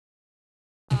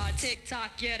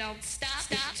TikTok, you don't stop.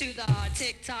 Stop to the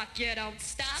TikTok, you don't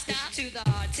stop. Stop to the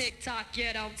TikTok,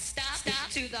 you don't stop. Stop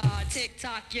to the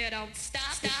TikTok, you don't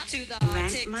stop. Stop to the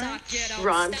TikTok, you don't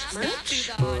Rant stop. much? Stop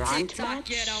to the Rant TikTok,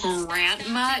 you much? don't stop. Rant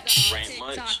much? Rant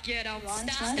much? You don't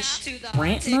stop. Stop to the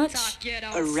Rant much? TikTok, you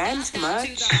don't A rant stop. much?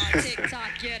 To the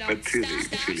TikTok, you don't But Tilly, stop.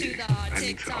 Stop to Tilly, the I need to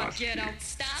TikTok, ask you you. don't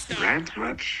stop. Rant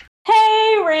much?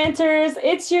 Hey, ranters,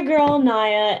 it's your girl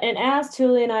Naya, and as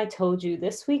Julie and I told you,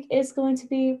 this week is going to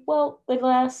be, well,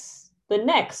 the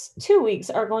next 2 weeks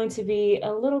are going to be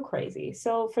a little crazy.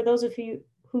 So, for those of you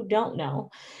who don't know,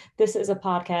 this is a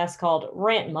podcast called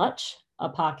Rant Much, a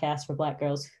podcast for Black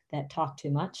girls that talk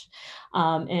too much.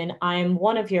 And I'm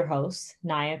one of your hosts,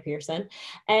 Naya Pearson.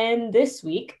 And this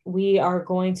week, we are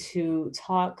going to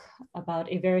talk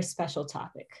about a very special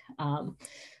topic.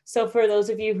 So, for those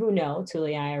of you who know,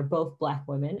 Tuli and I are both Black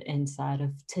women inside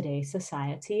of today's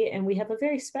society, and we have a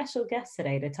very special guest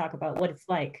today to talk about what it's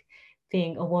like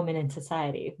being a woman in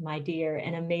society. My dear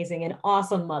and amazing and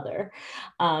awesome mother,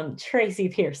 Tracy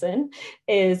Pearson,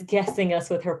 is guesting us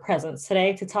with her presence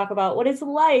today to talk about what it's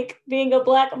like being a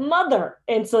Black mother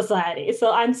in society.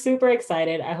 So, I'm super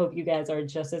excited. I hope you guys are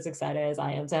just as excited as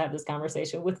I am to have this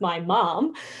conversation with my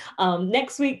mom.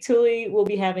 Next week, Tuli will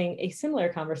be having a similar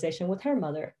conversation with her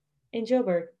mother in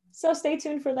Joburg. So stay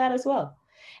tuned for that as well.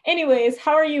 Anyways,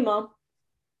 how are you, Mom?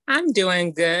 I'm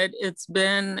doing good. It's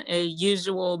been a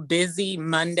usual busy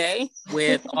Monday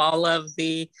with all of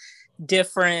the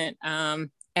different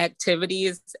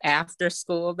activities after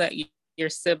school that your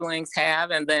siblings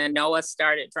have. And then Noah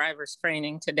started driver's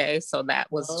training today. So that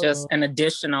was just an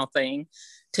additional thing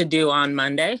to do on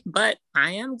Monday, but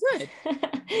I am good.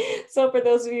 So for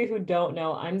those of you who don't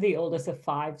know, I'm the oldest of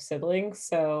 5 siblings.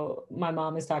 So my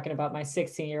mom is talking about my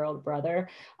 16-year-old brother.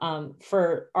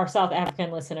 For our South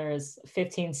African listeners,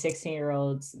 15,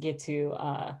 16-year-olds get to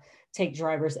take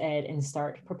driver's ed and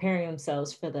start preparing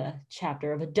themselves for the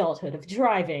chapter of adulthood of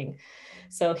driving.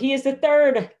 So he is the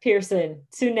third Pearson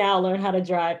to now learn how to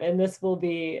drive. And this will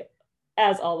be,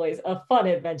 as always, a fun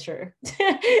adventure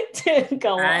to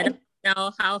go on.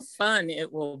 Know how fun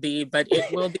it will be, but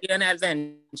it will be an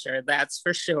adventure, that's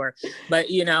for sure. But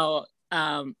he's not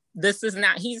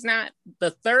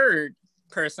the third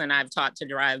person I've taught to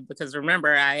drive, because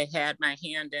remember, I had my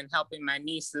hand in helping my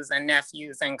nieces and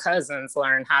nephews and cousins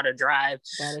learn how to drive,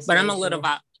 but I'm a little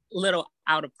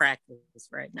out of practice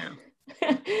right now.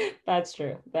 That's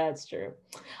true.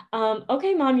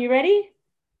 Okay, Mom, you ready?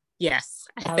 Yes,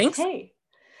 I think so.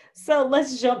 So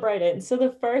let's jump right in. So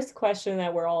the first question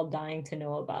that we're all dying to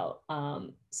know about.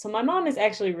 So my mom is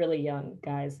actually really young,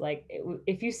 guys. Like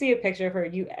if you see a picture of her,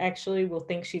 you actually will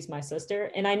think she's my sister.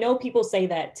 And I know people say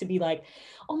that to be like,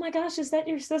 oh my gosh, is that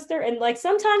your sister? And like,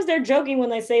 sometimes they're joking when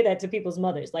they say that to people's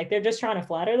mothers. Like they're just trying to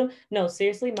flatter them. No,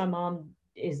 seriously, my mom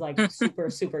is like super,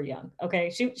 super young. Okay.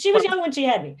 She was young when she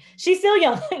had me. She's still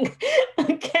young.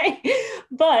 Okay.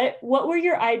 But what were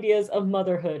your ideas of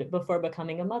motherhood before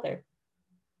becoming a mother?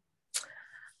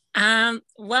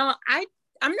 Well, I'm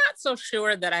not so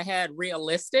sure that I had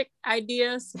realistic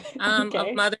ideas of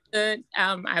motherhood.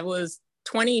 I was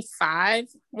 25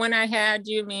 when I had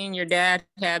you. Me and your dad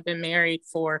had been married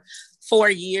for 4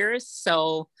 years.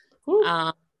 So,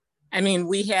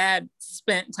 we had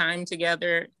spent time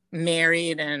together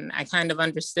married, and I kind of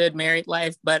understood married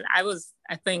life, but I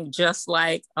think just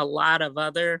like a lot of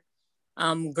other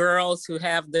girls who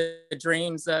have the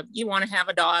dreams of, you want to have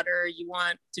a daughter, you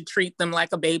want to treat them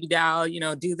like a baby doll,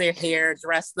 do their hair,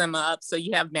 dress them up, so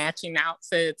you have matching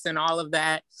outfits and all of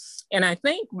that. And I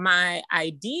think my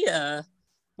idea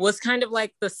was kind of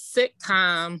like the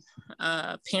sitcom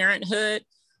parenthood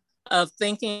of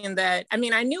thinking that, I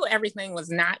knew everything was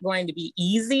not going to be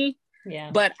easy,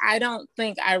 but I don't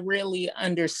think I really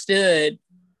understood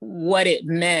what it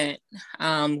meant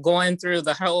going through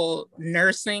the whole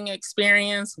nursing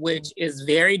experience, which is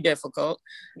very difficult.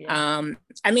 You have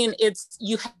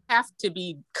to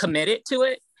be committed to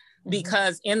it,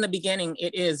 because in the beginning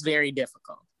it is very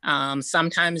difficult.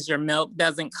 Sometimes your milk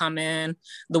doesn't come in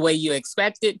the way you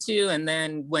expect it to, and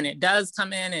then when it does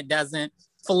come in, it doesn't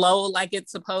flow like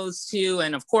it's supposed to.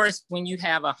 And of course, when you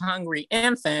have a hungry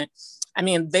infant,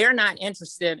 they're not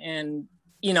interested in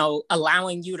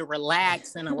allowing you to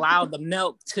relax and allow the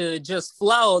milk to just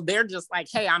flow. They're just like,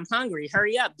 hey, I'm hungry.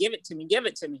 Hurry up. Give it to me. Yeah.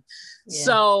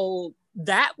 So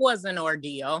that was an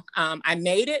ordeal. I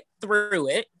made it through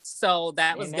it. So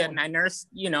that was good. And I nursed,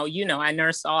 I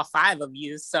nursed all 5 of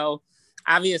you. So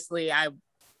obviously I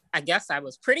guess I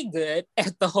was pretty good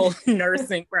at the whole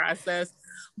nursing process,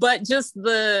 but just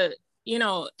the,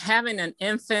 having an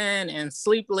infant and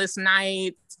sleepless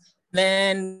nights,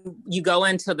 then you go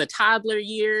into the toddler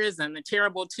years and the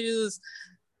terrible twos.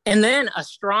 And then a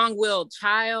strong-willed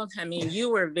child. I mean,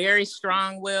 you were very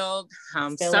strong-willed.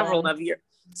 Several of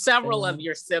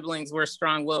your siblings were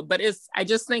strong-willed, but I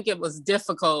just think it was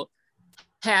difficult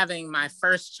having my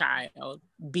first child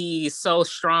be so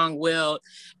strong-willed.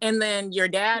 And then your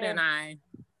dad and I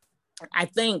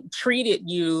think treated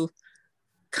you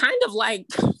kind of like,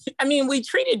 I mean, we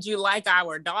treated you like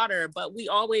our daughter, but we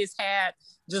always had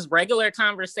just regular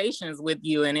conversations with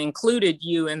you and included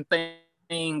you in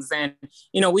things. And,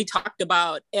 we talked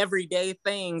about everyday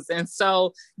things. And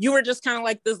so you were just kind of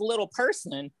like this little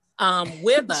person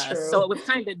with us. True. So it was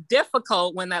kind of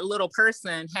difficult when that little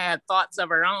person had thoughts of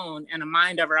her own and a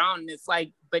mind of her own. And it's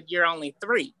like, but you're only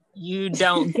 3. You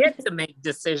don't get to make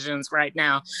decisions right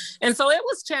now. And so it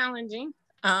was challenging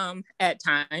at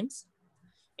times.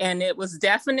 And it was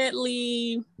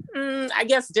definitely, I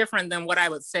guess, different than what I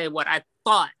would say, what I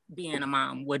thought being a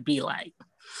mom would be like.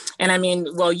 And I mean,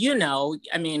 well, you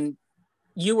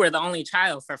were the only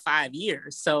child for 5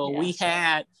 years. So we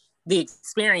had the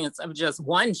experience of just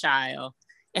one child.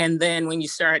 And then when you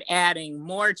start adding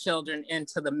more children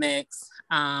into the mix,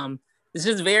 it's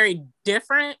just very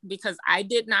different, because I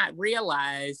did not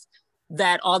realize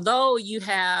that although you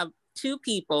have 2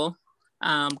 people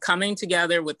coming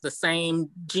together with the same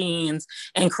genes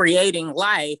and creating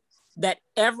life, that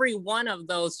every one of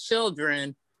those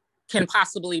children can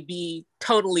possibly be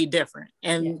totally different.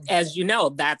 And as you know,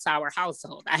 that's our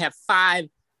household. I have 5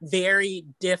 very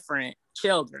different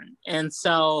children. And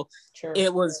so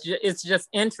it's just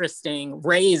interesting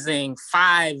raising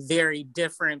 5 very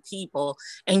different people,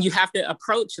 and you have to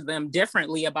approach them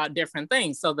differently about different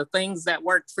things. So the things that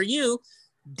worked for you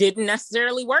didn't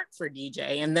necessarily work for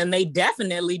DJ. And then they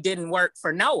definitely didn't work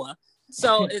for Noah.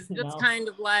 So it's just kind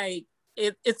of like,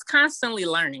 it's constantly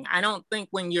learning. I don't think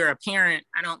when you're a parent,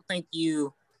 I don't think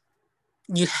you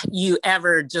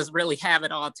ever just really have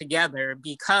it all together,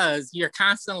 because you're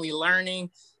constantly learning,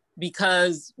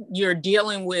 because you're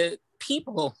dealing with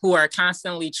people who are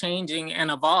constantly changing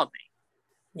and evolving.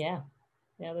 Yeah,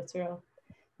 that's real.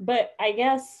 But I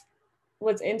guess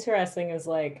what's interesting is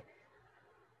like,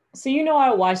 so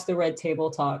I watched the Red Table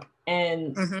Talk,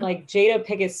 and like Jada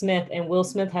Pinkett Smith and Will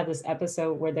Smith have this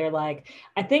episode where they're like,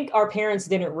 I think our parents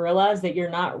didn't realize that you're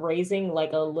not raising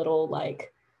like a little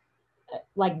like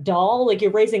doll, like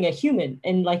you're raising a human,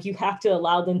 and like you have to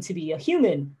allow them to be a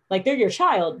human. Like they're your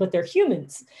child, but they're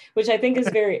humans, which I think is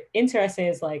very interesting.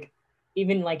 Is like,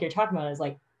 even like you're talking about, is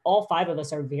like all 5 of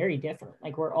us are very different.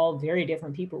 Like we're all very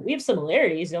different people. We have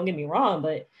similarities, don't get me wrong,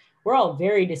 but we're all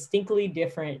very distinctly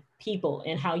different people,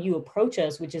 and how you approach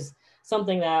us, which is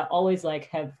something that I always like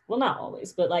have, well, not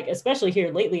always, but like, especially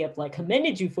here lately, I've like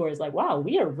commended you for, is like, wow,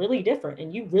 we are really different.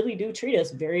 And you really do treat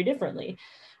us very differently,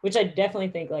 which I definitely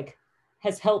think like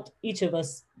has helped each of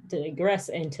us digress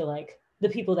into like the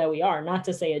people that we are, not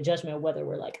to say a judgment of whether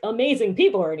we're like amazing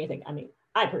people or anything. I mean,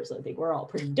 I personally think we're all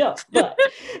pretty dope, but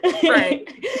right.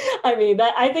 I mean,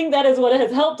 I think that is what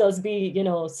has helped us be,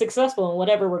 successful in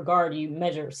whatever regard you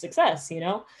measure success,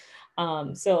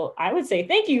 So I would say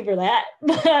thank you for that.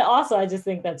 But also, I just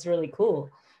think that's really cool.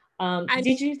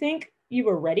 Did you think you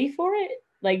were ready for it?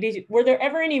 Like, were there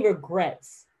ever any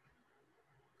regrets?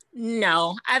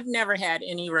 No, I've never had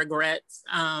any regrets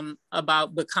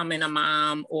about becoming a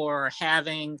mom or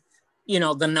having,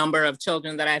 the number of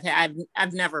children that I've had.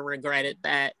 I've never regretted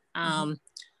that.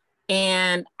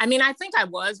 And I mean, I think I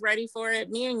was ready for it.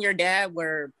 Me and your dad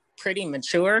were pretty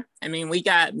mature. I mean, we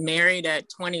got married at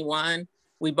 21.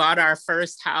 We bought our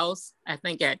first house, I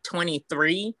think, at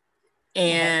 23.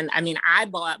 And I mean, I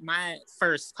bought my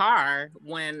first car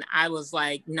when I was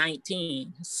like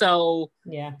 19. So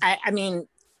I mean,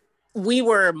 we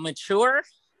were mature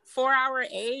for our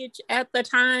age at the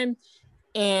time.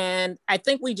 And I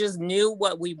think we just knew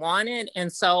what we wanted. And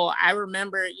so I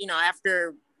remember,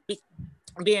 after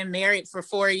being married for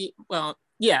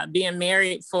being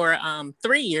married for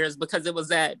 3 years, because it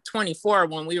was at 24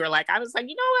 when we were like, I was like,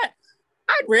 you know what?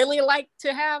 I'd really like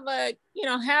to have a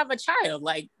child.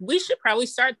 Like, we should probably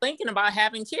start thinking about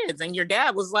having kids. And your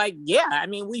dad was like, yeah. I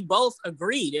mean, we both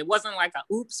agreed. It wasn't like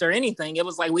a oops or anything. It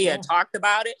was like we had talked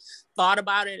about it, thought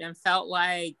about it, and felt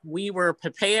like we were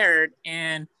prepared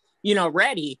and,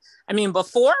 ready. I mean,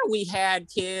 before we had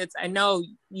kids, I know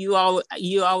you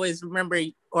always remember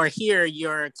or hear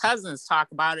your cousins talk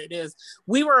about it, is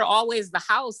we were always the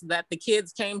house that the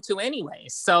kids came to anyway.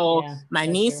 So my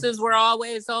nieces were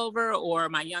always over, or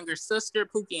my younger sister,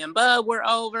 Pookie and Bub, were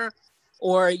over,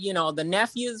 or, the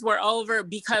nephews were over,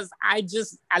 because I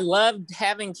loved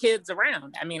having kids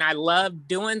around. I mean, I loved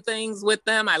doing things with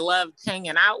them. I loved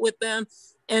hanging out with them.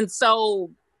 And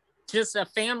so just a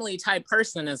family type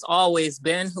person has always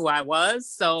been who I was.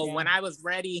 So when I was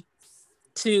ready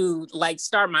to like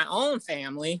start my own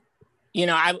family, you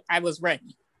know, I was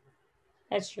ready.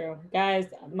 That's true. Guys,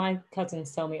 my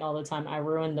cousins tell me all the time I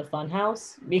ruined the fun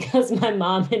house because my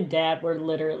mom and dad were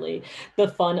literally the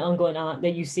fun uncle and aunt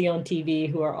that you see on TV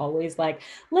who are always like,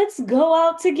 let's go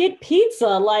out to get pizza.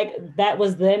 Like that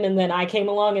was them. And then I came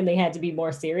along and they had to be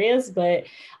more serious. But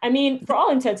I mean, for all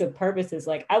intents and purposes,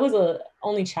 like I was a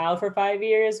only child for 5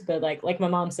 years, but like my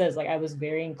mom says, like I was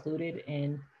very included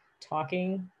in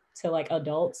talking to like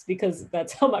adults because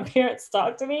that's how my parents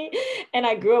talked to me. And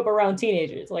I grew up around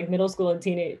teenagers, like middle school and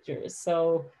teenagers.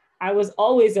 So I was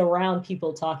always around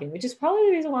people talking, which is probably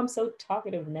the reason why I'm so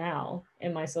talkative now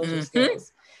in my social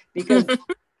skills. Because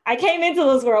I came into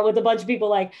this world with a bunch of people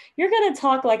like, you're going to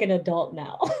talk like an adult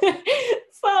now.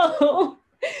 So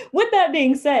with that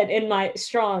being said, in my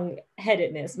strong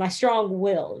headedness, my strong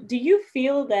will, do you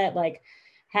feel that like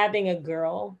having a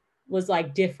girl was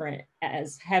like different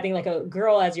as having like a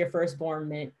girl as your firstborn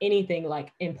meant anything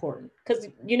like important? Because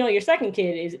you know your second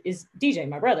kid is DJ,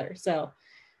 my brother. So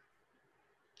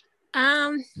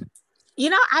you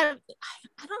know, I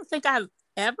don't think I've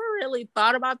ever really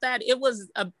thought about that. It was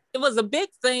a big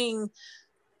thing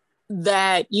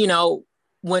that, you know,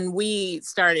 when we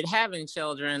started having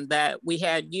children, that we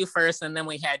had you first and then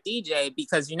we had DJ,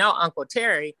 because you know Uncle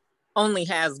Terry only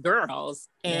has girls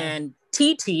and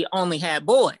TT only had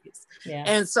boys. Yeah.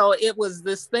 And so it was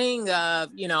this thing of,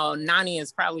 you know, Nani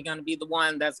is probably going to be the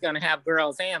one that's going to have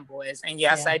girls and boys. And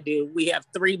yes, I do. We have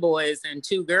 3 boys and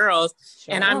 2 girls.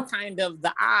 Sure. And I'm kind of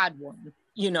the odd one,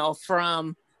 you know,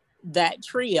 from that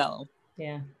trio.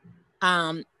 Yeah.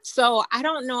 So I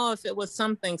don't know if it was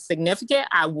something significant.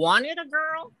 I wanted a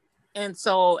girl. And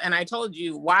so, and I told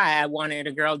you why I wanted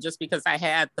a girl, just because I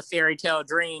had the fairy tale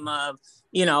dream of,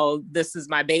 you know, this is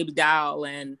my baby doll.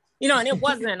 And, you know, and it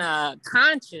wasn't a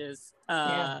conscious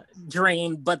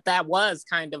dream, but that was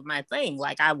kind of my thing.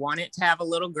 Like I wanted to have a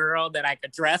little girl that I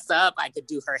could dress up, I could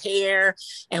do her hair,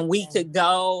 and we could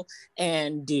go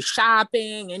and do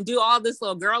shopping and do all this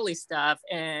little girly stuff.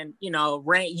 And, you know,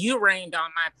 you rained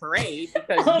on my parade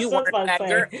because you weren't that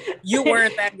girl. You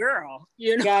weren't that girl,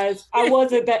 you know? Guys, I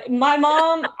wasn't that. My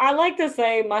mom, I like to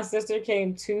say my sister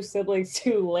came 2 siblings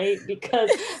too late, because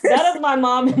that is my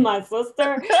mom and my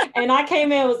sister. And I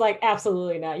came in and was like,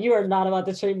 absolutely not. You are not about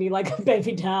to treat me like a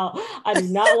baby doll. I do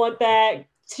not want that.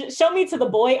 Show me to the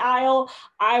boy aisle.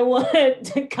 I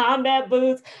want combat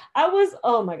boots.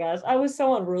 Oh my gosh, I was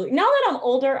so unruly. Now that I'm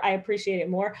older, I appreciate it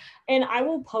more. And I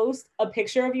will post a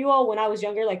picture of you all when I was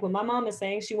younger. Like when my mom is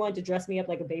saying she wanted to dress me up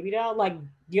like a baby doll, like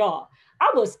y'all,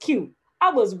 I was cute. I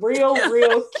was real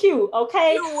cute,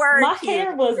 okay? My cute.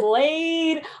 Hair was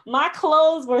laid. My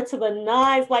clothes were to the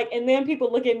nines. Like, and then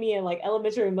people look at me in like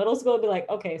elementary and middle school and be like,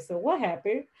 okay, so what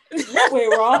happened? What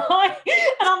went wrong?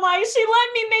 And I'm like, she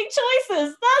let me make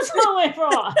choices. That's what went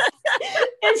wrong.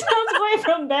 It just went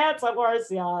from bad to worse,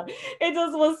 y'all. It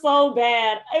just was so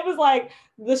bad. It was like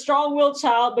the strong-willed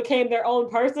child became their own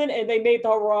person and they made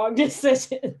the wrong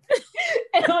decision.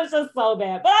 It was just so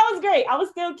bad. But I was great. I was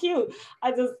still cute.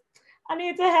 I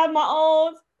need to have my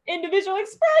own individual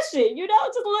expression, you know,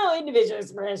 just a little individual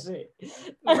expression.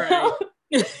 Right.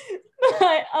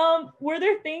 But were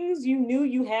there things you knew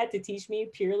you had to teach me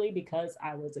purely because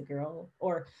I was a girl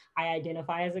or I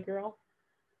identify as a girl?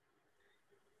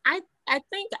 I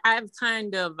think I've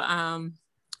kind of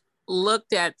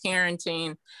looked at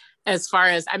parenting as far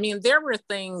as, I mean, there were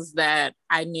things that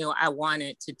I knew I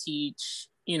wanted to teach,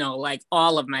 you know, like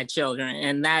all of my children,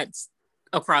 and that's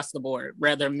across the board,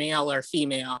 whether male or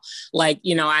female. Like,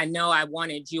 you know I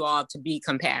wanted you all to be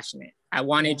compassionate. I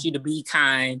wanted you to be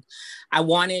kind. I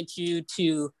wanted you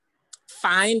to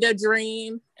find a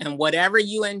dream, and whatever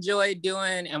you enjoyed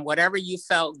doing and whatever you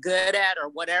felt good at or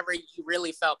whatever you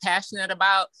really felt passionate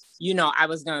about, you know, I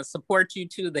was going to support you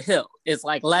to the hill. It's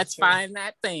like, let's find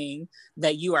that thing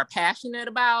that you are passionate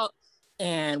about,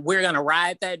 and we're going to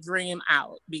ride that dream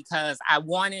out, because I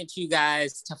wanted you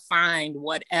guys to find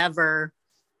whatever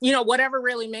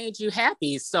really made you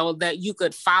happy, so that you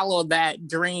could follow that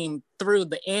dream through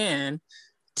the end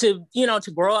to, you know,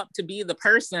 to grow up to be the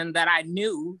person that I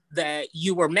knew that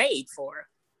you were made for.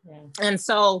 Yeah. And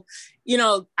so, you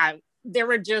know, there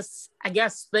were just, I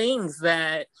guess, things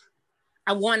that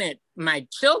I wanted my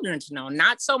children to know,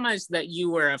 not so much that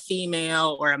you were a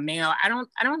female or a male. I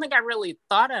don't think I really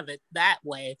thought of it that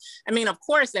way. I mean, of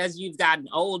course, as you've gotten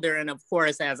older, and of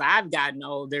course, as I've gotten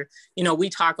older, you know, we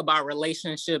talk about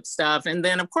relationship stuff. And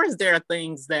then of course, there are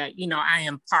things that, you know, I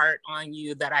impart on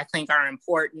you that I think are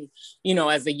important, you know,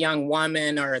 as a young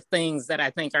woman, or things that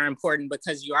I think are important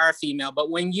because you are a female.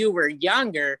 But when you were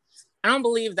younger, I don't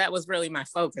believe that was really my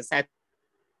focus. I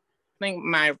think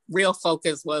my real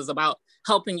focus was about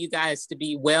helping you guys to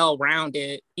be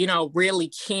well-rounded, you know,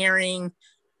 really caring,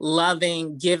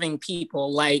 loving, giving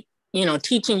people, like, you know,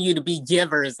 teaching you to be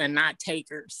givers and not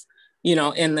takers, you know,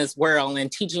 in this world,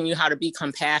 and teaching you how to be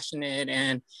compassionate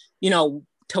and, you know,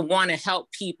 to want to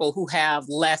help people who have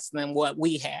less than what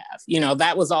we have. You know,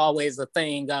 that was always a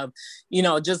thing of, you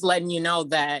know, just letting you know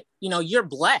that, you know, you're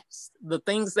blessed. The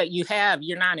things that you have,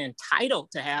 you're not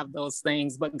entitled to have those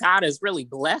things, but God has really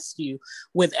blessed you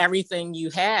with everything you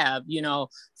have, you know,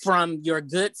 from your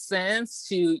good sense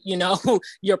to, you know,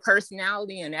 your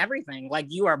personality and everything. Like,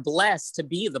 you are blessed to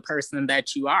be the person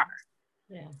that you are.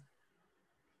 Yeah.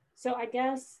 So I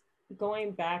guess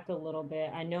going back a little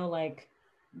bit, I know like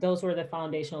those were the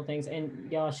foundational things, and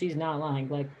y'all, she's not lying.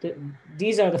 Like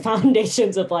these are the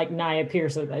foundations of like Nia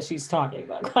Pearson that she's talking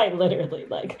about, quite literally.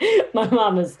 Like, my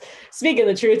mom is speaking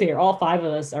the truth here. All 5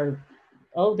 of us are,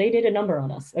 oh, they did a number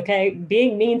on us. Okay,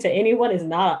 being mean to anyone is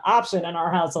not an option in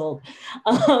our household.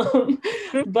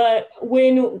 But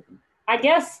when, I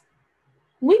guess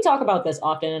we talk about this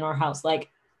often in our house, like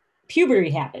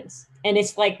puberty happens, and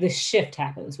it's like the shift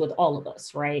happens with all of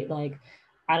us, right? Like,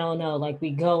 I don't know, like we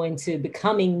go into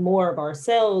becoming more of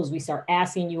ourselves. We start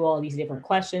asking you all these different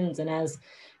questions. And as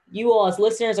you all as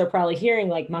listeners are probably hearing,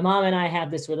 like my mom and I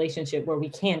have this relationship where we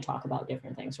can talk about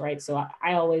different things, right? So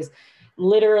I always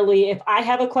literally, if I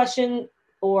have a question,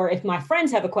 or if my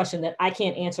friends have a question that I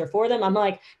can't answer for them, I'm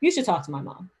like, you should talk to my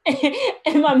mom.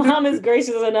 And my mom is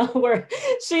gracious enough where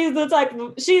she's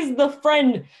the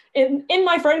friend in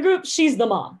my friend group. She's the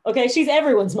mom. Okay. She's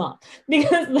everyone's mom,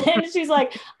 because then she's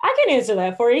like, I can answer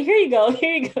that for you. Here you go.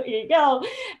 Here you go. Here you go.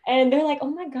 And they're like,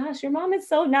 oh my gosh, your mom is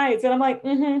so nice. And I'm like,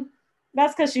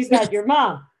 that's because she's not your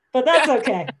mom, but that's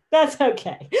okay. That's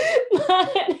okay.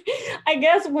 But I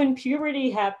guess when puberty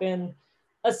happened,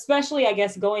 especially, I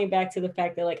guess, going back to the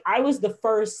fact that like I was the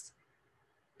first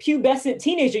pubescent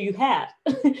teenager you had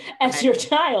as your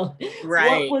child.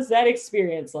 Right. What was that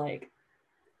experience like?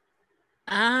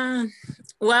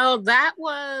 Well, that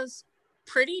was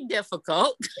pretty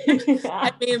difficult.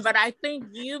 I mean, but I think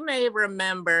you may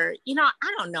remember, you know,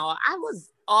 I don't know. I was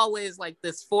always like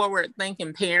this forward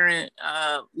thinking parent,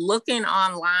 looking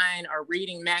online or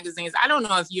reading magazines. I don't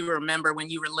know if you remember when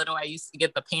you were little, I used to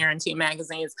get the parenting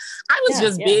magazines. I was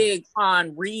just big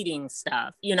on reading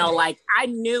stuff, you know, like I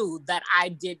knew that I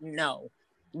didn't know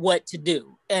what to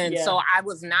do. And so I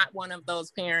was not one of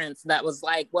those parents that was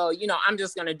like, well, you know, I'm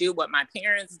just going to do what my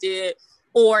parents did.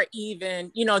 Or even,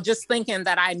 you know, just thinking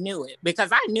that I knew it,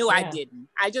 because I knew I didn't.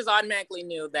 I just automatically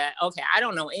knew that, okay, I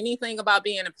don't know anything about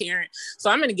being a parent. So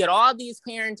I'm going to get all these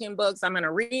parenting books. I'm going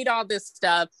to read all this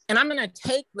stuff, and I'm going to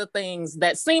take the things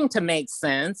that seem to make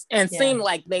sense and seem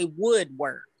like they would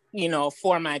work, you know,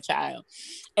 for my child.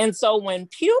 And so when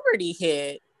puberty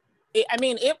hit,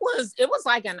 it was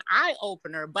like an eye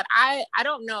opener, but I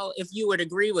don't know if you would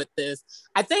agree with this.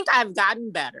 I think I've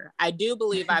gotten better. I do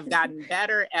believe I've gotten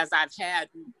better as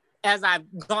I've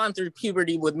gone through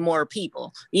puberty with more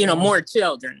people, you know, more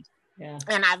children. Yeah.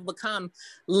 And I've become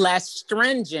less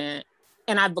stringent,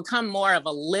 and I've become more of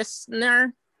a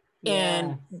listener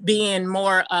and being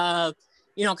more of,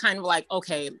 you know, kind of like,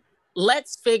 okay,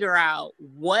 let's figure out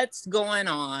what's going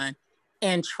on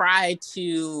and try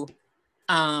to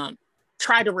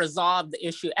resolve the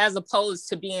issue, as opposed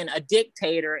to being a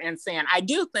dictator and saying, I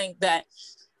do think that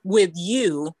with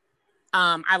you,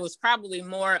 I was probably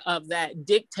more of that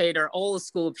dictator, old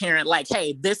school parent, like,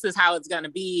 hey, this is how it's going to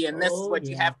be. And this is what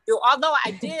you have to do. Although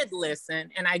I did listen,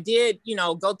 and I did, you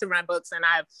know, go through my books, and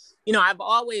I've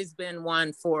always been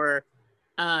one for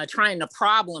trying to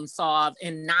problem solve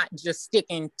and not just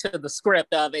sticking to the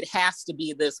script of it has to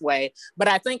be this way. But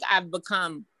I think I've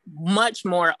become much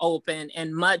more open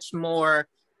and much more,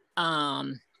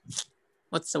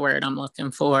 what's the word I'm looking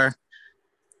for?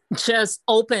 Just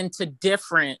open to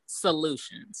different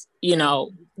solutions, you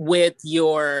know, with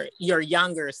your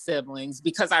younger siblings,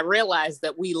 because I realized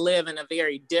that we live in a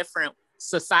very different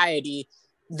society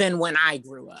than when I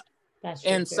grew up. That's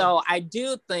true, so I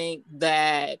do think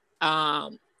that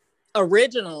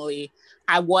originally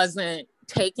I wasn't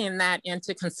taking that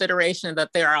into consideration,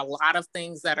 that there are a lot of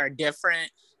things that are different,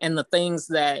 and the things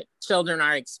that children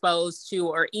are exposed to,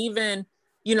 or even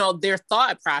their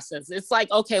thought process. It's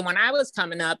like, okay, when I was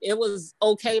coming up, it was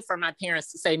okay for my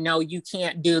parents to say, no, you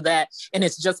can't do that. And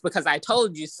it's just because I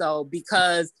told you so,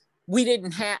 because we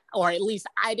didn't have, or at least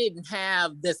I didn't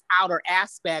have this outer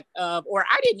aspect of, or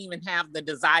I didn't even have the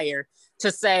desire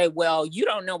to say, well, you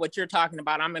don't know what you're talking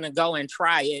about. I'm going to go and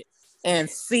try it and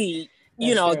see,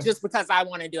 just because I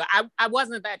want to do it. I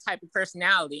wasn't that type of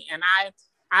personality. And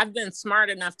I've been smart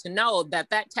enough to know that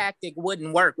tactic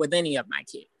wouldn't work with any of my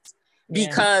kids.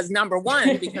 Because number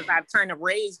one, because I've kind of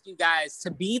raised you guys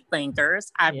to be thinkers.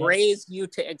 I've raised you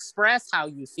to express how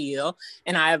you feel.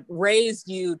 And I've raised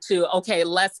you to, okay,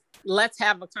 let's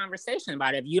have a conversation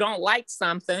about it. If you don't like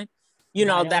something,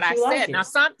 that I said. Now,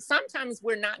 sometimes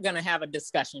we're not going to have a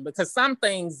discussion, because some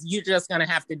things you're just going to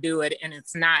have to do it, and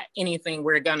it's not anything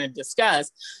we're going to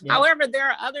discuss. Yeah. However, there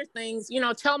are other things,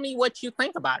 tell me what you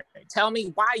think about it. Tell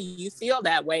me why you feel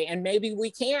that way, and maybe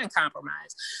we can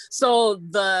compromise. So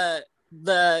the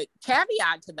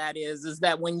caveat to that is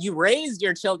that when you raise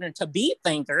your children to be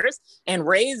thinkers and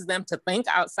raise them to think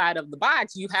outside of the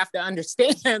box, you have to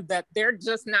understand that they're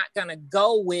just not going to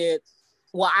go with,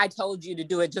 well, I told you to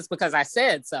do it just because I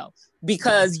said so,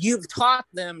 because you've taught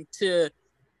them to,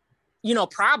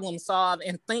 problem solve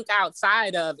and think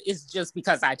outside of, it's just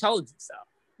because I told you so.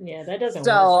 Yeah, that doesn't work.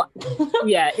 So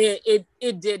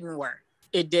it didn't work.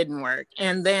 It didn't work.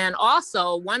 And then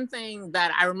also one thing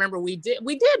that I remember we did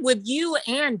with you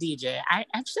and DJ. I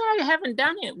haven't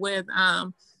done it with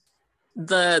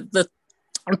the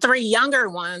three younger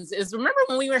ones, is remember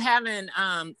when we were having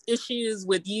issues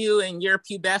with you and your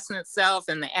pubescent self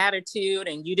and the attitude,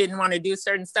 and you didn't want to do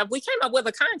certain stuff. We came up with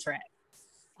a contract.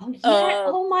 Oh, yeah.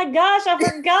 Oh my gosh, I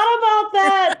forgot about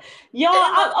that.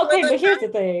 Y'all, okay, but here's the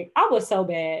thing. I was so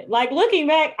bad. Like, looking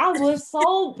back, I was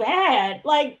so bad.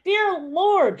 Like, dear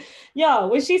Lord. Yo,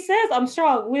 when she says I'm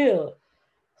strong-willed,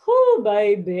 whoo,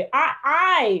 baby,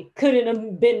 I couldn't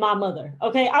have been my mother.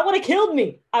 Okay, I would have killed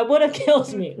me.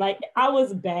 Like, I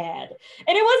was bad.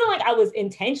 And it wasn't like I was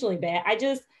intentionally bad.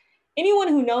 Anyone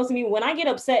who knows me, when I get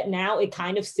upset now, it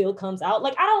kind of still comes out.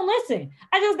 Like, I don't listen.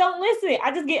 I just don't listen.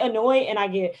 I just get annoyed and I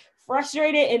get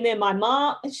frustrated. And then my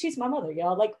mom, she's my mother,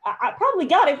 y'all. Like, I probably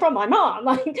got it from my mom.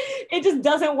 Like, it just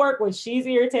doesn't work when she's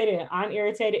irritated and I'm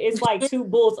irritated. It's like two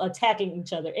bulls attacking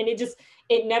each other. And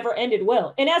it never ended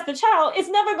well. And as the child, it's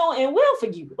never going to end well for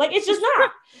you. Like, it's just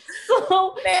not.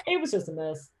 So it was just a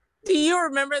mess. Do you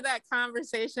remember that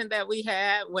conversation that we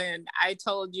had when I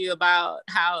told you about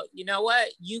how, you know what,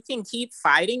 you can keep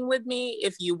fighting with me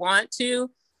if you want to,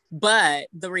 but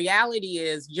the reality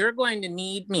is you're going to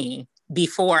need me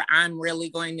before I'm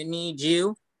really going to need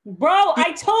you? Bro,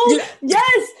 yes,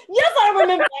 I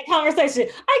remember that conversation.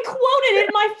 I quoted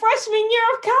it my freshman year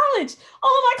of college.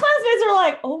 All of my classmates are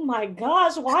like, oh my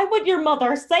gosh, why would your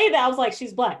mother say that? I was like,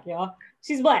 she's Black, y'all.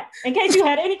 She's Black. In case you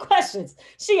had any questions,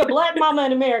 she a Black mama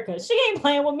in America. She ain't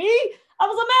playing with me. I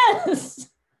was a mess. And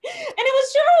it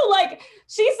was true. Like,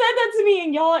 she said that to me,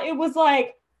 and y'all, it was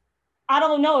like, I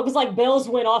don't know. It was like bells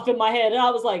went off in my head. And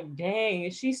I was like, dang,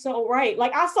 she's so right.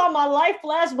 Like, I saw my life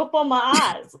flash before my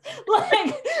eyes.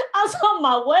 Like, I saw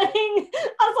my wedding.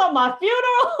 I saw my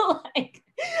funeral. Like,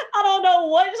 I don't know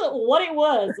what it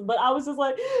was, but I was just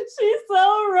like, she's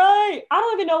so right. I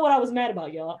don't even know what I was mad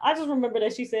about, y'all. I just remember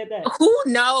that she said that. Who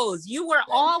knows? You were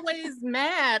always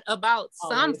mad about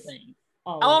something.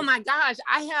 Always. Oh my gosh.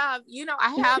 I have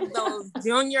those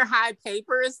junior high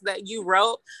papers that you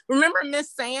wrote. Remember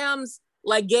Miss Sam's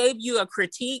gave you a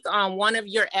critique on one of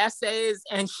your essays,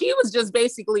 and she was just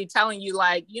basically telling you,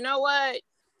 like, you know what?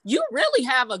 You really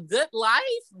have a good life,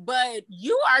 but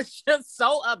you are just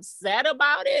so upset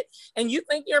about it. And you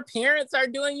think your parents are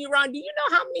doing you wrong. Do you know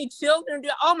how many children do?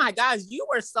 Oh my gosh, you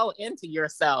were so into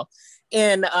yourself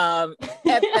in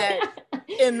that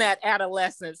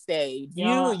adolescent stage.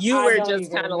 Yeah, you were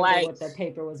just kind of like what that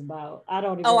paper was about. I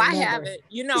don't even remember. I have it.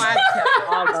 I've kept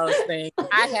all those things.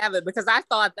 I have it because I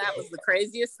thought that was the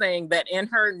craziest thing, that in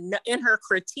her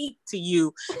critique to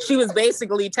you, she was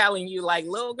basically telling you, like,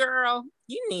 little girl,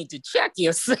 you need to check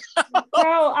yourself.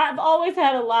 Bro, I've always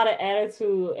had a lot of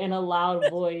attitude and a loud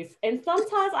voice. And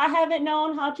sometimes I haven't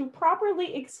known how to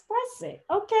properly express it.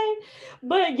 Okay.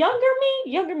 But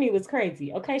younger me was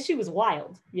crazy. Okay. She was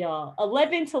wild, y'all.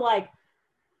 11 to like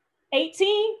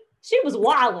 18, she was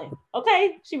wilding.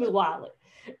 Okay. She was wilding.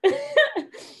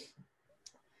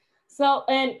 So,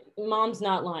 and mom's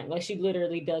not lying. Like, she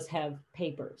literally does have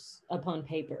papers upon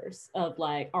papers of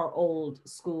like our old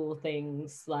school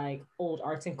things, like old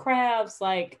arts and crafts.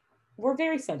 Like, we're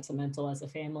very sentimental as a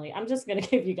family. I'm just going to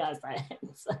give you guys that.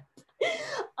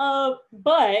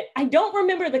 But I don't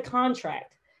remember the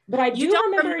contract, but I do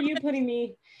remember you putting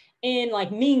me in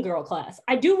like Mean Girl class.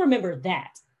 I do remember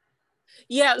that.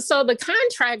 Yeah, so the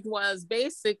contract was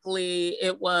basically,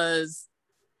 it was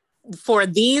for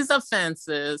these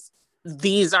offenses,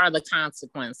 these are the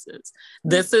consequences.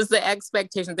 This is the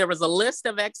expectation. There was a list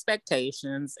of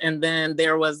expectations, and then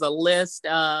there was a list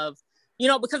of,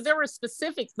 because there were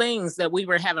specific things that we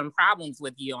were having problems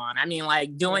with you on. I mean,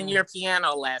 like doing your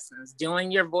piano lessons,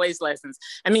 doing your voice lessons.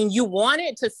 I mean, you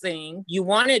wanted to sing, you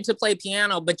wanted to play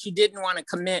piano, but you didn't want to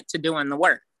commit to doing the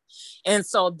work. And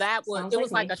so it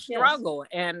was like a struggle.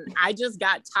 Yes. And I just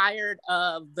got tired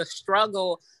of the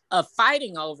struggle of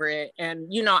fighting over it.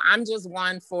 And, I'm just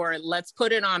one for, let's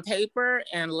put it on paper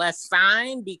and let's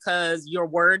sign, because your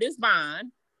word is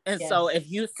bond. And so if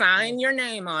you sign your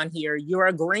name on here, you're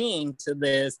agreeing to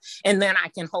this, and then I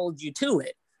can hold you to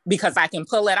it, because I can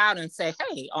pull it out and say,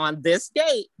 hey, on this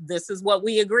date, this is what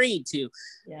we agreed to.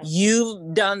 Yeah.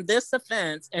 You've done this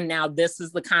offense, and now this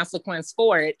is the consequence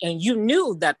for it. And you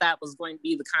knew that was going to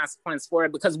be the consequence for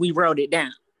it because we wrote it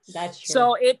down. That's true.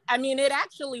 So it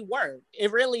actually worked.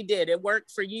 It really did. It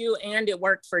worked for you and it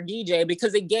worked for DJ,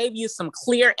 because it gave you some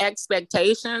clear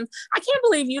expectations. I can't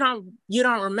believe you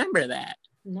don't remember that.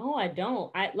 No, I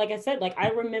don't. Like I said,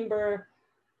 I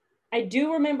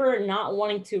do remember not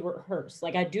wanting to rehearse.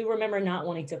 Like I do remember not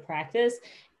wanting to practice.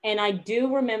 And I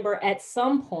do remember at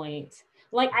some point,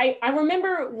 like I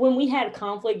remember when we had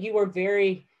conflict, you were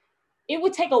it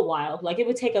would take a while. Like it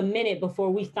would take a minute before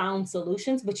we found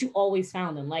solutions, but you always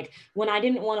found them. Like when I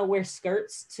didn't want to wear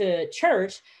skirts to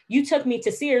church, you took me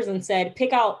to Sears and said,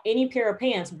 pick out any pair of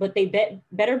pants, but they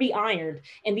better be ironed.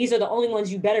 And these are the only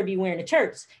ones you better be wearing to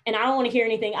church. And I don't want to hear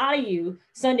anything out of you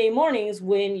Sunday mornings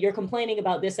when you're complaining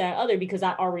about this, that, other, because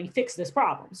I already fixed this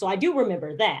problem. So I do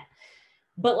remember that.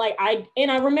 But like I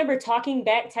remember talking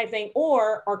back type thing,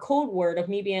 or our code word of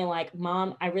me being like,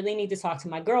 Mom, I really need to talk to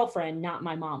my girlfriend, not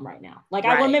my mom right now. Like,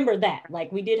 right. I remember that.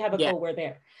 Like we did have a code word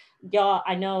there. Y'all,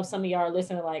 I know some of y'all are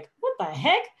listening like, what the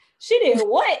heck? She did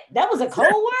what? That was a code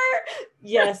word?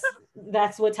 Yes,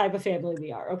 that's what type of family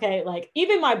we are. Okay. Like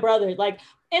even my brother, like,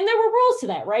 and there were rules to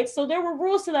that, right? So there were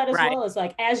rules to that as well as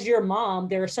like, as your mom,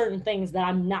 there are certain things that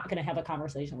I'm not going to have a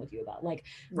conversation with you about. Like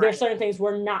there are certain things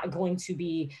we're not going to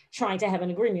be trying to have an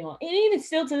agreement on. And even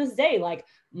still to this day, like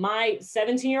my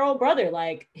 17-year-old brother,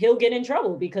 like he'll get in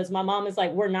trouble because my mom is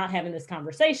like, we're not having this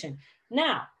conversation.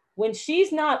 Now, when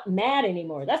she's not mad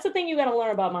anymore, that's the thing you got to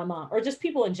learn about my mom, or just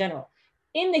people in general.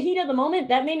 In the heat of the moment,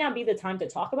 that may not be the time to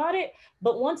talk about it,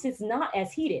 but once it's not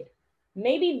as heated,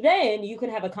 maybe then you can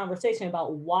have a conversation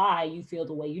about why you feel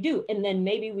the way you do. And then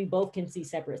maybe we both can see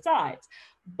separate sides.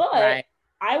 But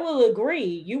I will agree,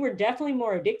 you were definitely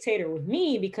more a dictator with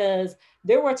me, because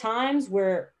there were times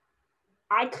where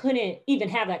I couldn't even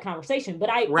have that conversation. But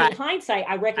in hindsight,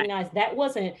 I recognized that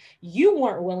wasn't, you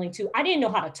weren't willing to. I didn't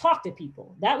know how to talk to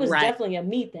people. That was definitely a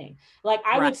me thing. Like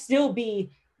I would still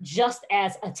be just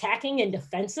as attacking and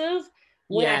defensive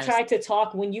when I tried to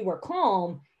talk when you were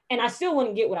calm, and I still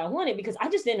wouldn't get what I wanted because I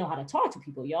just didn't know how to talk to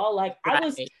people, y'all. Like I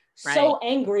was so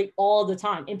angry all the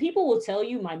time. And people will tell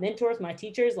you, my mentors, my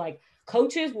teachers, like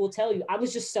coaches will tell you, I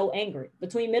was just so angry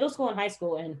between middle school and high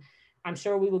school. And I'm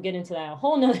sure we will get into that a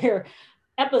whole nother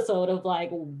episode of like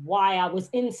why I was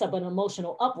in such an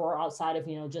emotional uproar outside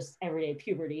of, just everyday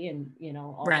puberty and,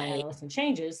 all the adolescent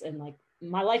changes. And like,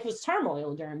 my life was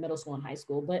turmoil during middle school and high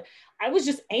school, but I was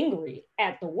just angry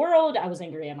at the world. I was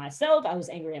angry at myself. I was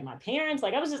angry at my parents.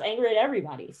 Like I was just angry at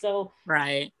everybody. So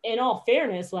in all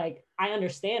fairness, like I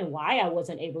understand why I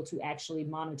wasn't able to actually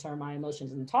monitor my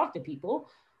emotions and talk to people,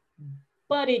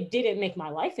 but it didn't make my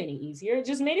life any easier. It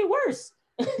just made it worse.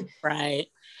 Right.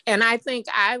 And I think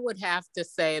I would have to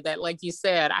say that, like you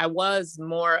said, I was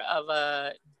more of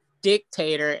a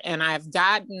dictator, and I've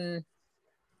gotten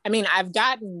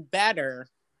better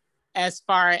as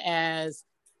far as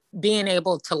being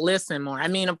able to listen more. I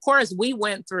mean, of course, we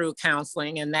went through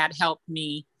counseling and that helped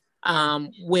me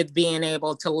with being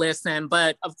able to listen.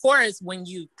 But of course, when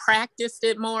you practiced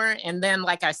it more, and then,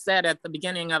 like I said at the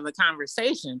beginning of the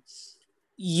conversation,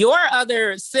 your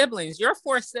other siblings, your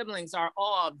 4 siblings are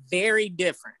all very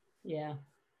different. Yeah.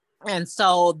 And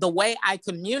so the way I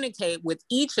communicate with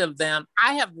each of them,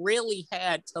 I have really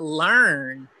had to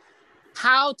learn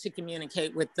how to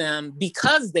communicate with them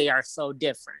because they are so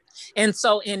different. And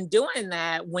so in doing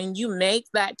that, when you make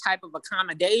that type of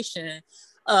accommodation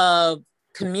of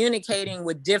communicating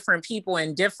with different people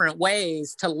in different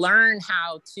ways to learn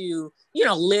how to,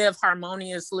 live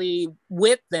harmoniously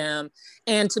with them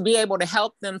and to be able to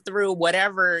help them through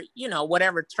whatever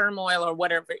turmoil or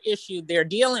whatever issue they're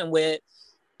dealing with,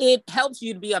 it helps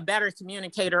you to be a better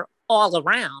communicator all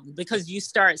around, because you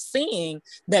start seeing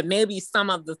that maybe some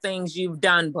of the things you've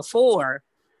done before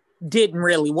didn't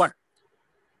really work.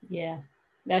 Yeah,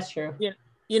 that's true. Yeah.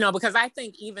 Because I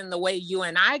think even the way you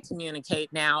and I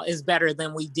communicate now is better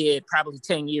than we did probably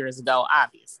 10 years ago,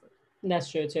 obviously. That's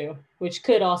true too, which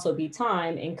could also be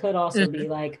time and could also be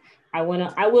like, I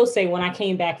will say when I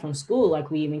came back from school,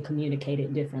 like we even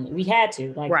communicated differently. We had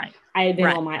to, like, right. I had been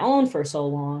on my own for so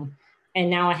long and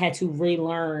now I had to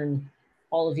relearn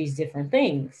all of these different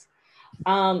things.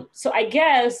 So I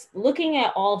guess looking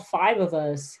at all five of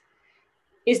us,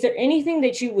 is there anything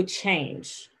that you would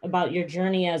change about your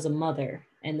journey as a mother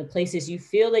and the places you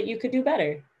feel that you could do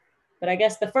better? But I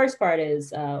guess the first part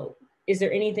is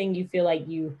there anything you feel like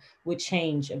you would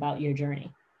change about your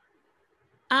journey?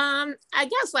 I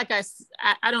guess like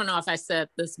I don't know if I said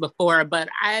this before, but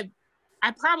I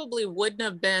probably wouldn't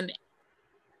have been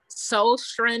so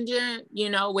stringent,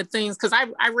 with things, because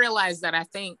I realized that I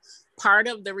think part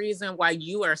of the reason why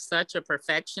you are such a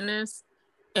perfectionist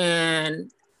and,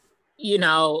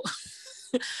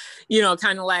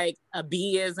 kind of like a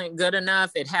B isn't good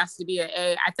enough, it has to be an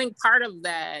A. I think part of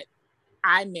that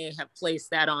I may have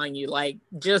placed that on you, like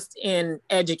just in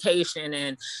education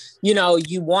and,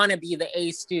 you want to be the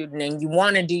A student and you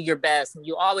want to do your best and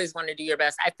you always want to do your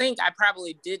best. I think I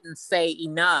probably didn't say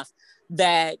enough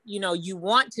that, you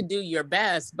want to do your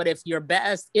best, but if your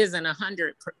best isn't a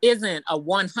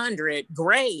 100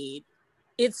 grade,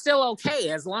 it's still okay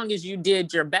as long as you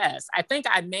did your best. I think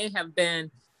I may have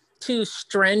been too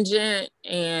stringent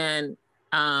and,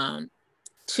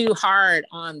 too hard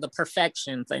on the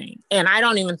perfection thing. And I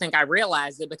don't even think I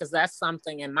realized it because that's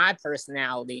something in my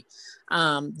personality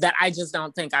that I just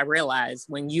don't think I realized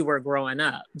when you were growing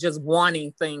up, just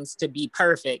wanting things to be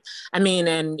perfect. I mean,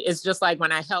 and it's just like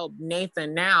when I help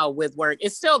Nathan now with work,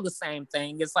 it's still the same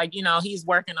thing. It's like, he's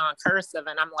working on cursive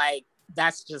and I'm like,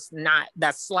 that's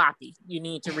sloppy. You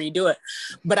need to redo it.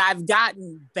 But I've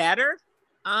gotten better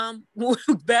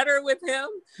with him.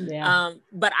 Yeah.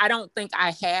 But I don't think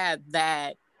I had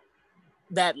that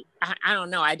I don't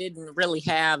know. I didn't really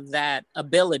have that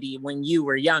ability when you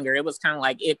were younger. It was kind of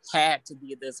like, it had to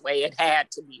be this way. It had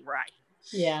to be right.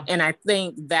 Yeah. And I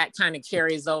think that kind of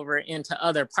carries over into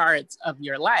other parts of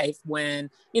your life when,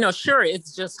 sure,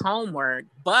 it's just homework,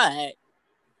 but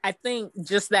I think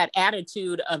just that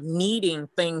attitude of needing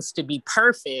things to be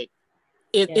perfect,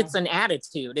 it's an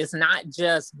attitude. It's not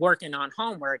just working on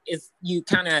homework. It's you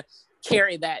kind of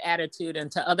carry that attitude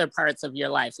into other parts of your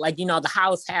life. Like, the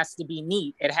house has to be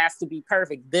neat. It has to be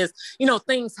perfect.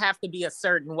 Things have to be a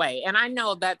certain way. And I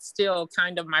know that's still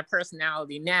kind of my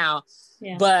personality now,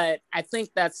 but I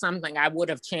think that's something I would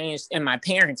have changed in my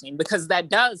parenting because that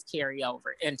does carry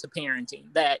over into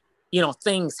parenting that,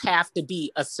 things have to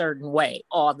be a certain way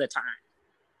all the time.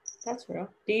 That's real.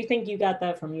 Do you think you got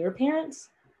that from your parents?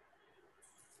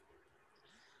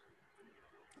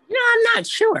 I'm not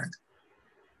sure.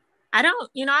 I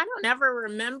don't ever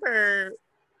remember.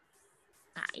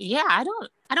 Yeah, I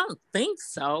don't think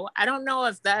so. I don't know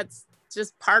if that's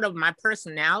just part of my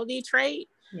personality trait.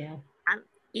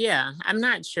 Yeah. I'm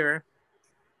not sure.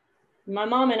 My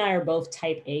mom and I are both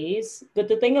type A's, but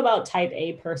the thing about type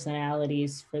A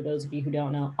personalities, for those of you who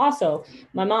don't know, also,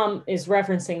 my mom is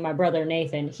referencing my brother,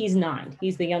 Nathan. He's 9.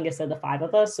 He's the youngest of the 5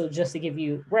 of us. So just to give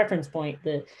you reference point,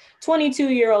 the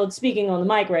 22-year-old speaking on the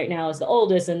mic right now is the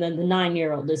oldest, and then the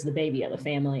 9-year-old is the baby of the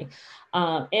family.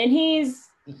 And he's,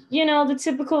 the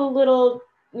typical little,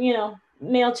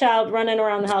 male child running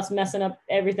around the house, messing up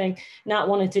everything, not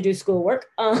wanting to do schoolwork.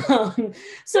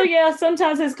 So yeah,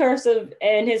 sometimes his cursive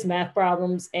and his math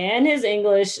problems and his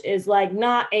English is like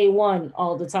not A1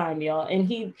 all the time, y'all. And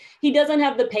he doesn't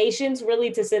have the patience really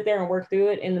to sit there and work through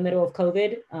it in the middle of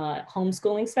COVID,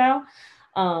 homeschooling style,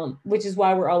 which is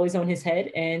why we're always on his head.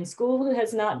 And school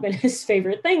has not been his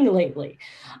favorite thing lately.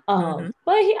 But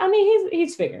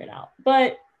he's figuring it out.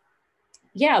 But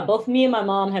yeah, both me and my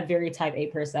mom have very type A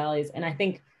personalities. And I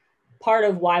think part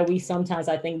of why we sometimes,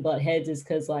 I think, butt heads is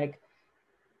because, like,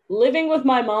 living with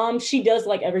my mom, she does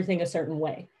like everything a certain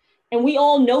way. And we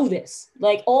all know this.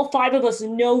 Like, all 5 of us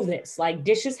know this. Like,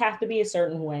 dishes have to be a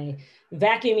certain way.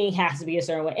 Vacuuming has to be a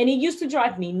certain way. And it used to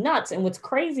drive me nuts. And what's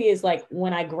crazy is, like,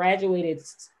 when I graduated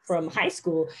from high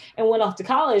school and went off to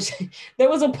college, there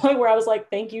was a point where I was like,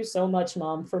 thank you so much,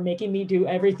 Mom, for making me do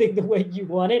everything the way you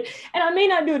wanted. And I may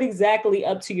not do it exactly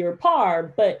up to your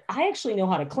par, but I actually know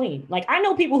how to clean. Like, I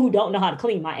know people who don't know how to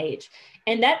clean my age.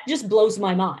 And that just blows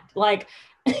my mind. Like,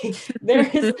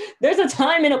 there's a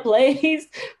time and a place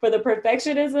for the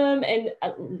perfectionism. And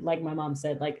like my mom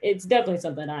said, like, it's definitely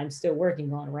something I'm still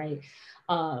working on, right?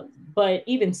 But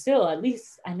even still, at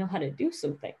least I know how to do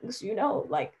some things,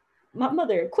 like my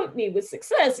mother equipped me with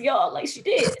success, y'all, like she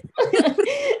did.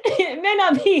 It may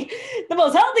not be the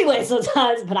most healthy way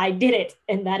sometimes, but I did it.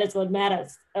 And that is what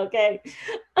matters. Okay.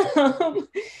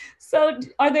 So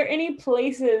are there any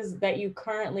places that you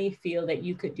currently feel that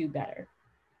you could do better?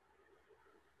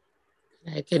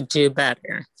 I could do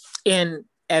better in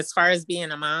as far as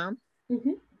being a mom.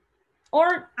 Mm-hmm.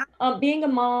 Or being a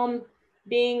mom,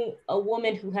 being a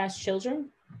woman who has children?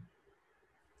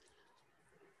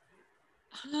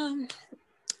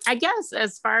 I guess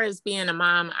as far as being a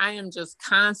mom, I am just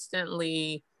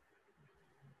constantly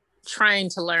trying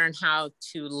to learn how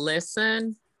to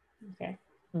listen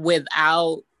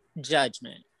without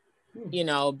judgment,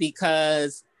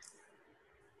 because,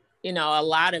 a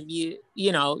lot of you,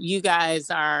 you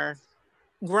guys are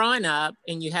growing up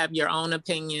and you have your own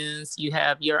opinions, you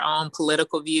have your own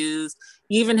political views,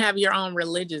 you even have your own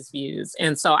religious views.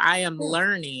 And so I am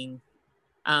learning.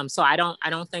 So I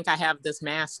don't think I have this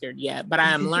mastered yet, but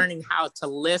I am learning how to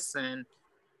listen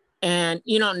and,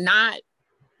 not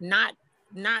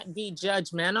be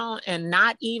judgmental and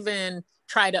not even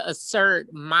try to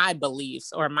assert my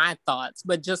beliefs or my thoughts,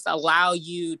 but just allow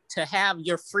you to have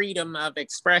your freedom of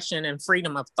expression and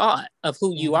freedom of thought of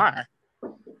who you are.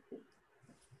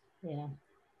 Yeah.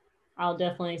 I'll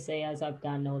definitely say as I've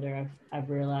gotten older, I've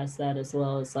realized that as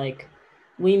well. It's like,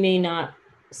 we may not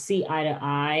see eye to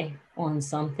eye on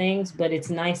some things, but it's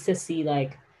nice to see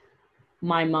like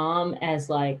my mom as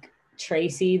like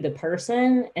Tracy, the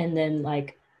person, and then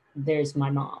like there's my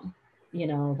mom,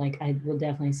 like I will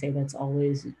definitely say that's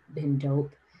always been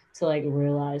dope to like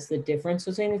realize the difference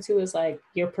between the two. Is like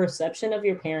your perception of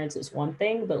your parents is one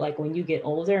thing, but like when you get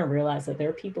older and realize that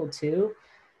they're people too,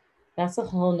 that's a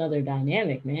whole nother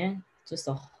dynamic, man. Just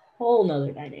a whole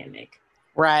nother dynamic.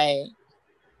 Right.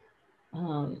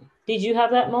 Did you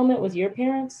have that moment with your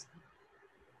parents?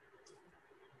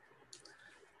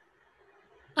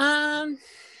 I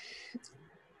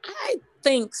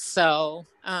think so.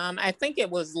 I think it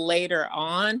was later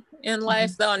on in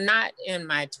life, though, not in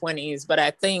my 20s, but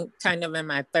I think kind of in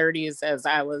my 30s as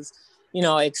I was,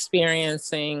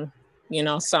 experiencing,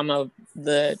 some of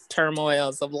the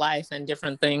turmoils of life and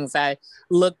different things. I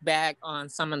look back on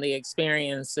some of the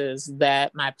experiences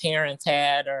that my parents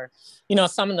had, or,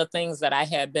 some of the things that I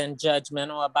had been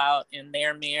judgmental about in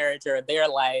their marriage or their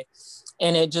life.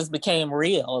 And it just became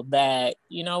real that,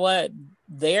 what,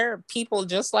 they're people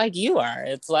just like you are.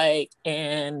 It's like,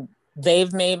 and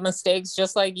they've made mistakes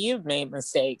just like you've made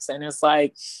mistakes. And it's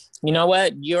like,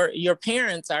 what, your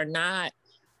parents are not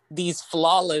these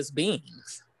flawless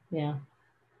beings. Yeah.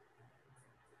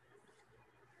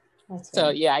 So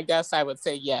yeah, I guess I would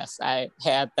say yes, I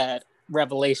had that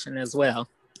revelation as well.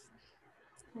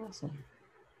 Awesome.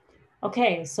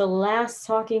 Okay, so last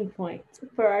talking point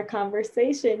for our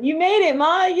conversation. You made it,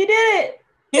 Ma. You did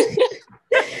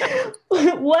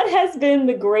it. What has been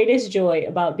the greatest joy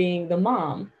about being the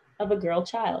mom of a girl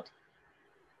child?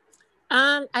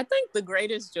 I think the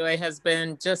greatest joy has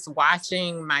been just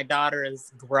watching my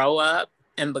daughters grow up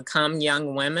and become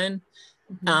young women,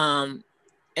 and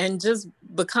just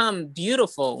become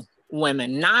beautiful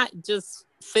women, not just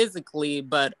physically,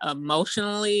 but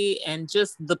emotionally, and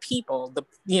just the people,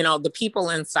 the people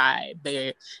inside.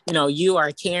 They, you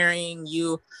are caring,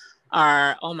 you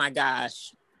are, oh my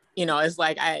gosh, it's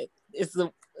like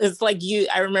it's like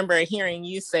I remember hearing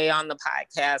you say on the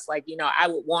podcast, like, I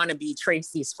would want to be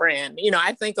Tracy's friend.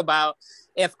 I think about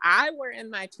if I were in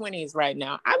my 20s right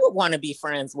now, I would want to be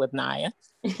friends with Naya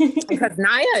because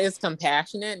Naya is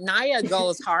compassionate. Naya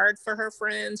goes hard for her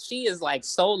friends. She is like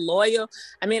so loyal.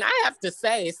 I mean, I have to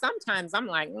say, sometimes I'm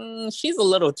like, she's a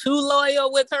little too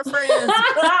loyal with her friends.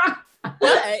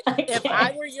 But if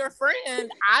I were your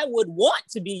friend, I would want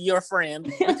to be your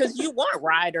friend because you want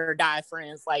ride or die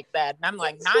friends like that. And I'm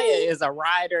like, Naya is a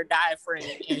ride or die friend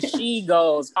and she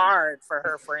goes hard for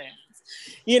her friends,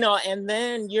 and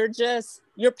then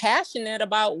you're passionate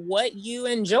about what you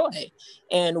enjoy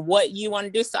and what you want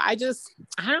to do. So I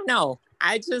don't know.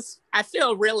 I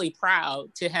feel really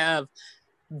proud to have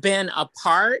been a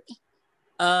part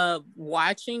of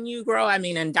watching you grow. I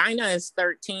mean, and Dinah is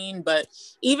 13, but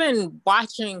even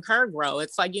watching her grow,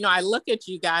 it's like, I look at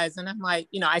you guys and I'm like,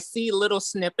 I see little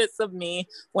snippets of me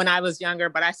when I was younger,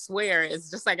 but I swear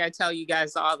it's just like I tell you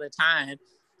guys all the time.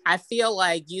 I feel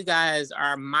like you guys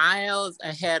are miles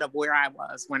ahead of where I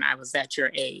was when I was at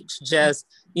your age. Just,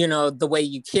 the way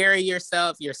you carry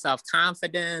yourself, your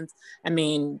self-confidence. I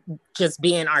mean, just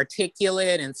being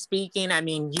articulate and speaking. I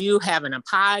mean, you having a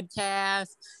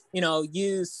podcast,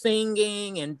 you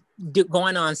singing and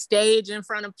going on stage in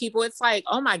front of people. It's like,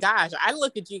 oh my gosh, I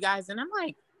look at you guys and I'm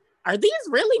like, are these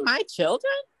really my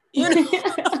children? You know,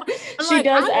 she like,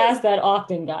 does ask that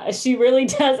often, guys. She really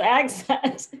does ask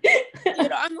that. You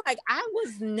know, I'm like, I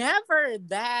was never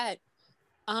that,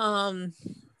 I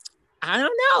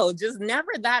don't know, just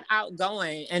never that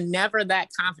outgoing and never that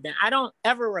confident. I don't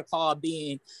ever recall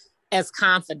being as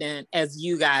confident as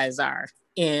you guys are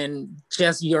in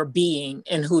just your being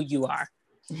and who you are.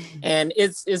 And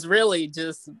it's really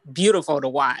just beautiful to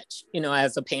watch, you know,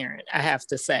 as a parent, I have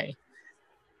to say.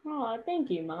 Oh,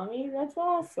 thank you, Mommy. That's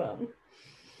awesome.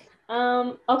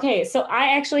 Okay, so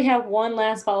I actually have one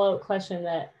last follow-up question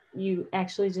that you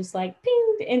actually just like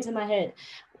pinged into my head.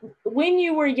 When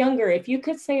you were younger, if you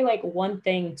could say like one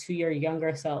thing to your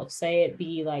younger self, say it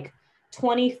be like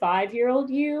 25-year-old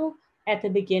you at the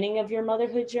beginning of your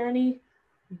motherhood journey,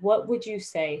 what would you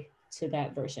say to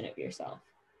that version of yourself?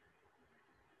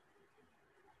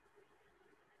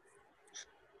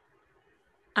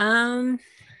 You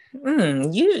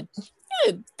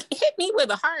hit me with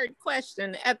a hard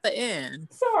question at the end.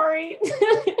 Sorry.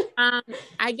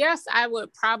 I guess I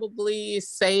would probably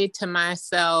say to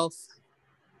myself,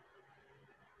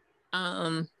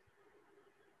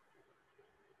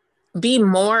 be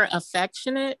more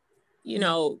affectionate, you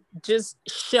know, just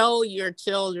show your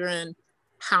children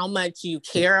how much you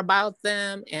care about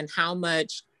them and how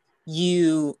much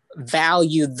you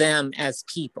value them as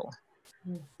people.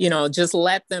 You know, just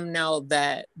let them know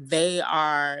that they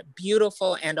are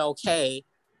beautiful and okay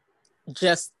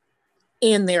just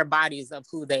in their bodies of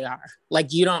who they are.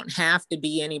 Like, you don't have to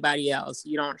be anybody else.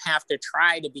 You don't have to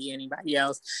try to be anybody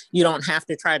else. You don't have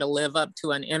to try to live up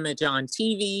to an image on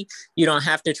TV. You don't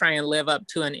have to try and live up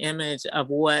to an image of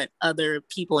what other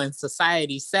people in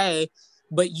society say,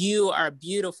 but you are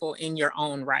beautiful in your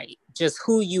own right. Just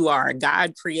who you are.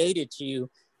 God created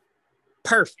you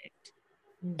perfect.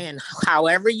 And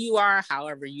however you are,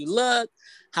 however you look,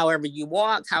 however you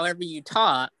walk, however you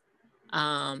talk,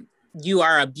 you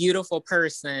are a beautiful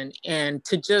person. And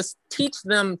to just teach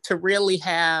them to really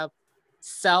have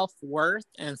self-worth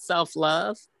and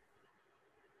self-love,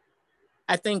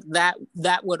 I think that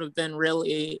would have been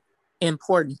really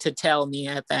important to tell me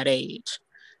at that age,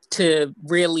 to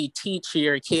really teach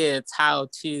your kids how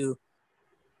to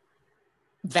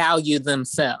value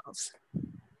themselves.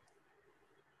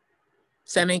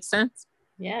 Does that make sense?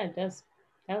 Yeah, it does.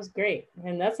 That was great.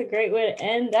 And that's a great way to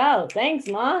end out. Thanks,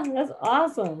 Ma. That's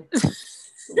awesome.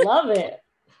 Love it.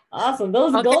 Awesome.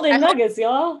 Those golden nuggets,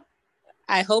 y'all.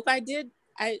 I hope I did.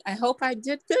 I hope I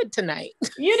did good tonight.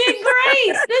 You did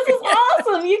great. This is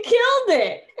awesome. You killed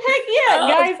it. Heck yeah.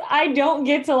 Guys, I don't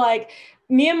get to like,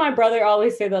 me and my brother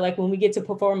always say that like when we get to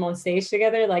perform on stage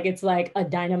together, like it's like a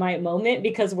dynamite moment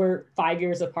because we're 5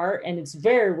 years apart and it's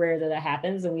very rare that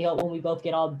happens. And we hope when we both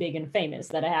get all big and famous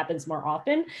that it happens more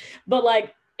often. But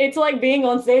like, it's like being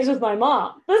on stage with my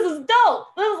mom. This is dope.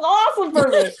 This is awesome for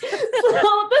me.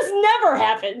 So this never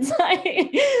happens.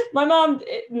 My mom,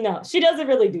 no, she doesn't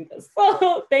really do this.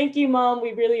 So thank you, Mom.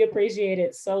 We really appreciate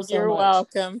it so much. You're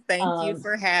welcome. Thank you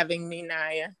for having me,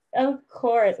 Naya. Of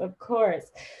course, of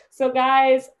course. So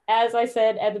guys, as I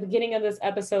said at the beginning of this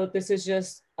episode, this is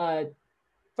just a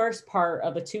first part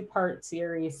of a 2-part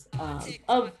series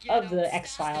of the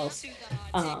X-Files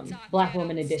Black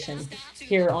Woman Edition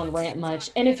here on Rant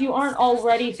Much. And if you aren't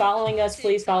already following us,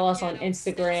 please follow us on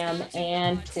Instagram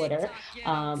and Twitter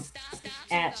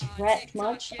at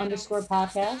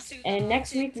rantmuch_podcast. And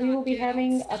next week we will be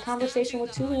having a conversation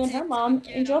with Tuli and her mom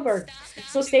in Joburg.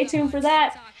 So stay tuned for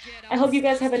that. I hope you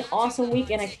guys have an awesome week,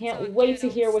 and I can't wait to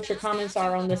hear what your comments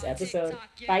are on this episode.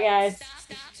 Bye, guys.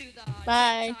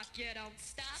 Bye.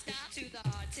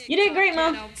 You did great,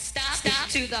 Mom. Stop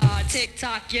to the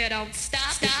TikTok, you don't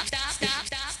stop.